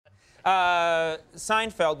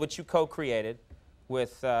Seinfeld, which you co-created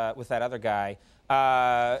with that other guy.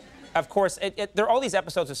 Of course, there are all these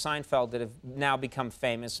episodes of Seinfeld that have now become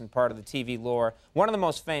famous and part of the TV lore. One of the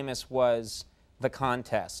most famous was The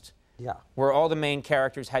Contest, where all the main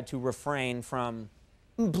characters had to refrain from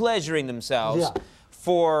pleasuring themselves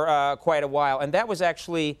for quite a while. And that was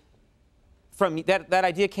actually from that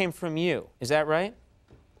idea came from you. Is that right?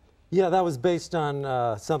 Yeah, that was based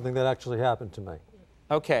on something that actually happened to me.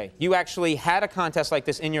 Okay. You actually had a contest like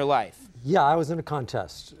this in your life? Yeah, I was in a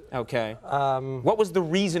contest. Okay. What was the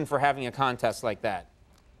reason for having a contest like that?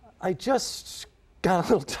 I just got a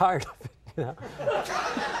little tired of it, you know.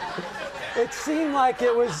 It seemed like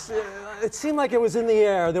it was. It seemed like it was in the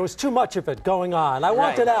air. There was too much of it going on. I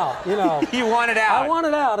wanted out, you know. You wanted out. I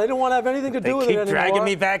wanted out. I didn't want to have anything to do with it anymore. They keep dragging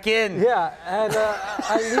me back in. Yeah, and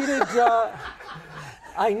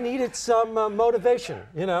I needed some motivation,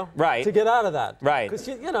 you know, to get out of that. Right. Because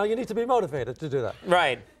you know, you need to be motivated to do that.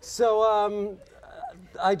 Right. So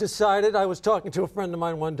I decided. I was talking to a friend of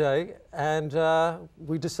mine one day, and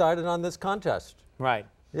we decided on this contest. Right.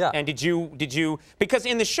 Yeah. And did you, because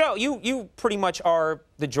in the show, you pretty much are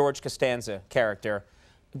the George Costanza character.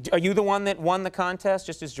 Are you the one that won the contest,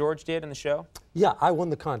 just as George did in the show? Yeah, I won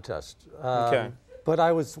the contest. Okay. But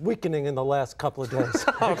I was weakening in the last couple of days.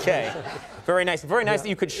 Okay. Very nice. Very nice that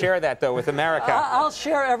you could share that, though, with America. I'll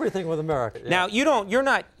share everything with America. Yeah. Now, you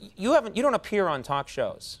don't appear on talk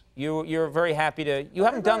shows. You're very happy to. You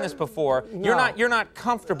haven't done this before. No. You're not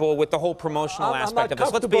comfortable with the whole promotional aspect of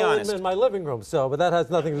this. Let's be honest. I'm in my living room, but that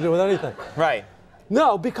has nothing to do with anything. Right.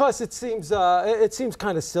 No, because it seems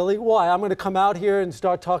kind of silly. Why? I'm going to come out here and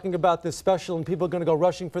start talking about this special, and people are going to go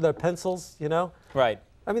rushing for their pencils, you know? Right.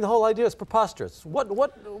 I mean, the whole idea is preposterous.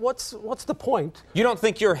 What's the point? You don't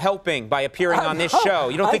think you're helping by appearing on this show?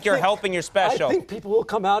 You don't think you're helping your special? I think people will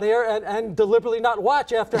come out here and deliberately not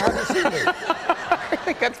watch after having seen me. I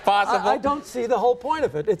think that's possible. I don't see the whole point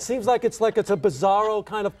of it. It seems like it's a bizarro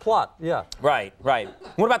kind of plot. Yeah. Right, right.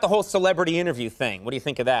 What about the whole celebrity interview thing? What do you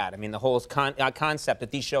think of that? I mean, the whole concept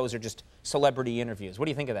that these shows are just celebrity interviews. What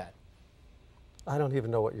do you think of that? I don't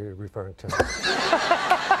even know what you're referring to.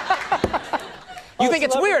 You think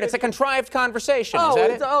it's weird? It's a contrived conversation, is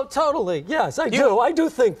that it? Oh, totally. Yes, I do. I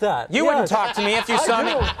do think that. You wouldn't talk to me if you saw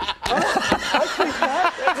me. I think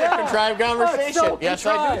that. It's a contrived conversation. So yes,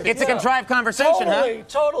 I do. It's a contrived conversation, huh?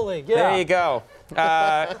 Totally, yeah. There you go.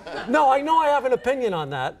 No, I know I have an opinion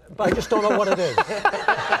on that, but I just don't know what it is.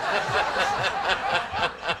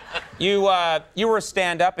 You were a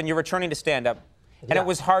stand-up, and you're returning to stand-up. And it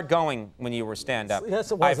was hard going when you were stand-up.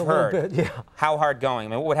 Yes, it was a little bit, yeah. How hard going? I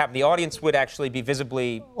mean, what would happen? The audience would actually be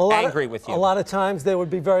visibly angry with you. A lot of times they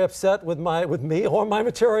would be very upset with me or my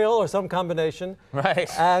material or some combination. Right.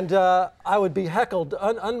 And I would be heckled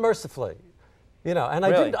unmercifully, you know. And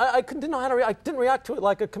really? I didn't know how to react. I didn't react to it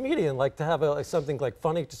like a comedian, like to have something like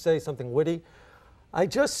funny to say, something witty. I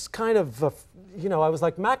just kind of, you know, I was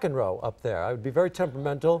like McEnroe up there. I would be very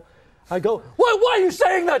temperamental. I go, why are you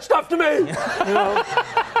saying that stuff to me? You know,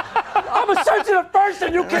 I'm a sensitive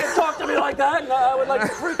person. You can't talk to me like that. And I would like to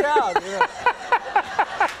freak out. You know.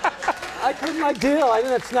 I couldn't deal. I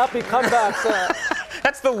didn't have snappy comebacks.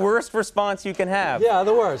 That's the worst response you can have. Yeah,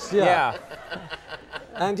 the worst. Yeah.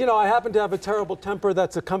 And you know, I happen to have a terrible temper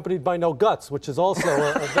that's accompanied by no guts, which is also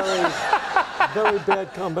a very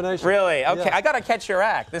bad combination. Really? Okay. Yeah. I gotta catch your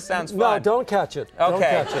act. This sounds fun. No, don't catch it. Okay. Don't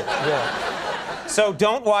catch it. Yeah. So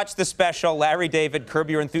don't watch the special Larry David Curb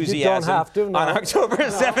Your Enthusiasm you don't have to, no. on October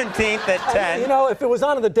 17th at 10. You know, if it was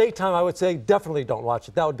on in the daytime, I would say definitely don't watch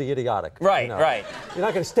it. That would be idiotic. Right, you know? right. You're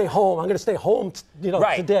not going to stay home. I'm going to stay home, you know,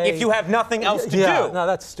 right. today. If you have nothing else to do. No,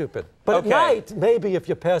 that's stupid. But at night, maybe if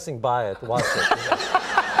you're passing by it, watch it. You know?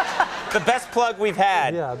 The best plug we've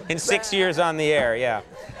had in 6 years on the air, yeah.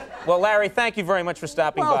 Well, Larry, thank you very much for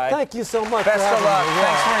stopping by. Thank you so much. Best of luck. Yeah.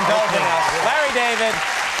 Thanks for indulging us. Larry David.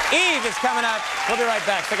 Eve is coming up. We'll be right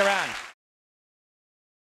back. Stick around.